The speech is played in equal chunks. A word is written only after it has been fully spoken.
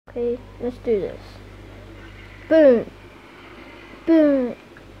Okay, let's do this. Boom. Boom.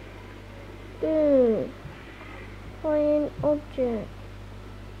 Boom. Flying object.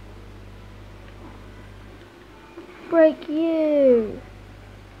 Break you.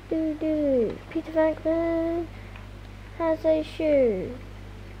 Do. Peter Venkman has a shoe.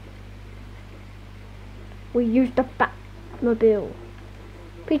 We used the Batmobile.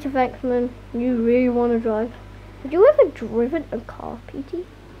 Peter Venkman, you really want to drive? Have you ever driven a car, Petey?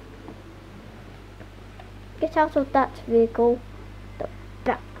 Get out of that vehicle. The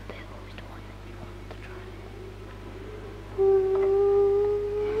Batmobile is the one that you want to drive.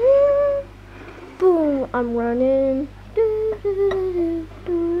 Boom! I'm running.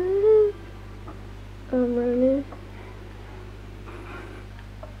 I'm running.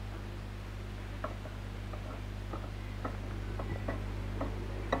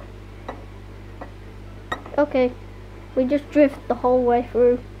 Okay, we just drift the whole way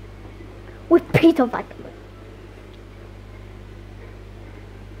through with Peter Venkman.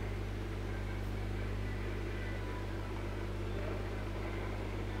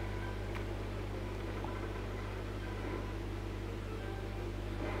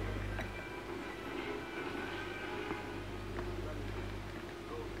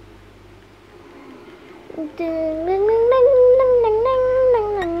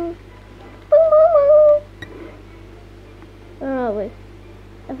 Where are we?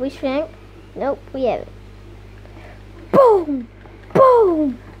 Have we shrank? Nope, we haven't. Boom!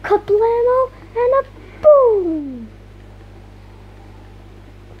 Boom! Kablamo and a boom!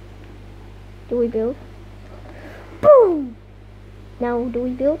 Do we build? Boom! Now do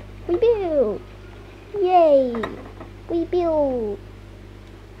we build? We build! Yay! We build!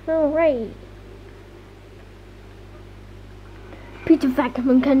 Alright! Peter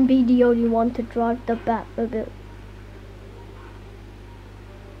Venkman can be the only one to drive the Batmobile.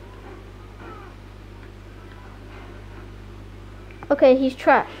 Okay, he's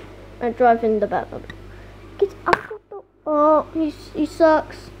trash at driving the Batmobile. Get out of the... Oh, he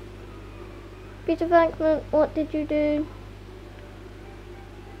sucks. Peter Venkman, what did you do?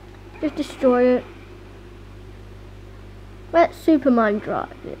 Just destroy it. Let Superman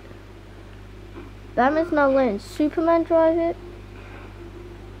drive it. Batman's not letting Superman drive it.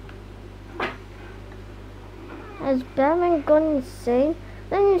 Has Batman gone insane?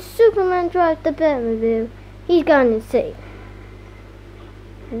 Letting Superman drive the Batmobile. He's gone insane.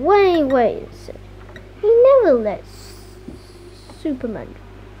 Way insane. He never lets Superman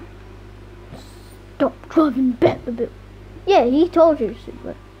stop driving Batmobile. Yeah, he told you,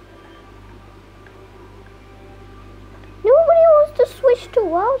 Superman. Nobody wants to switch to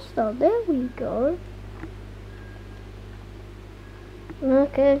Wildstar. There we go.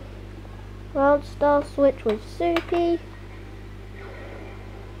 Okay. Wildstar switch with Soupy.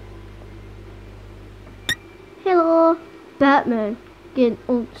 Hello, Batman. Getting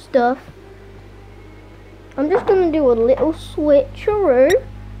all the stuff. I'm just gonna do a little switcheroo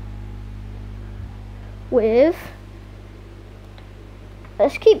with.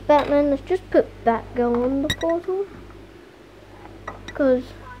 Let's keep Batman. Let's just put Batgirl on the portal because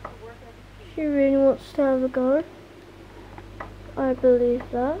she really wants to have a go. I believe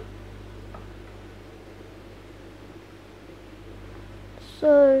that.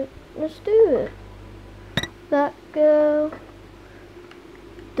 So let's do it. Batgirl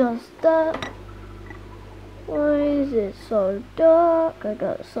does that. Why is it so dark? I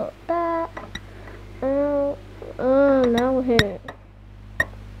gotta sort that out. Now we're here.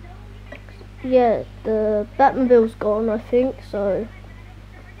 Yeah, the Batmobile's gone, I think, so.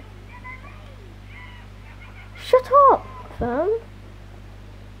 Shut up, fam.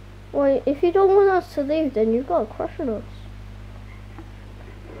 Wait, if you don't want us to leave, then you've got to crush on us.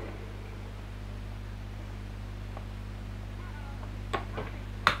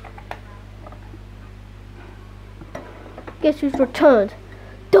 Guess who's returned?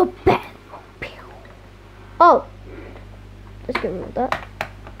 The Batmobile. Oh, let's get rid of that.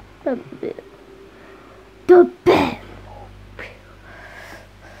 Batmobile. The Batmobile.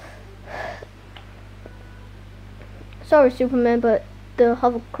 Sorry, Superman, but the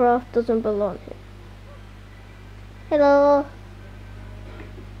hovercraft doesn't belong here. Hello.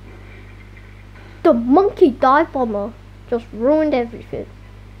 The monkey dive bomber just ruined everything.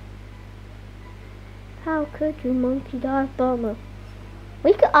 How could you, monkey dive bomber?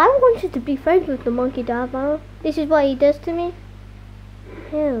 I wanted to be friends with the monkey dive bomber. This is what he does to me.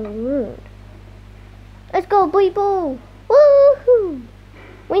 Hell, rude. Let's go, people! Woohoo!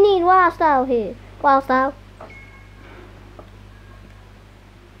 We need Wild Style here. Wild Style.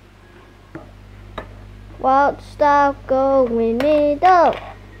 Wild Style going it up.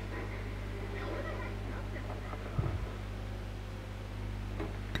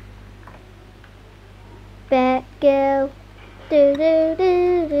 Batgirl. Do do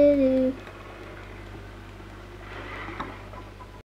do do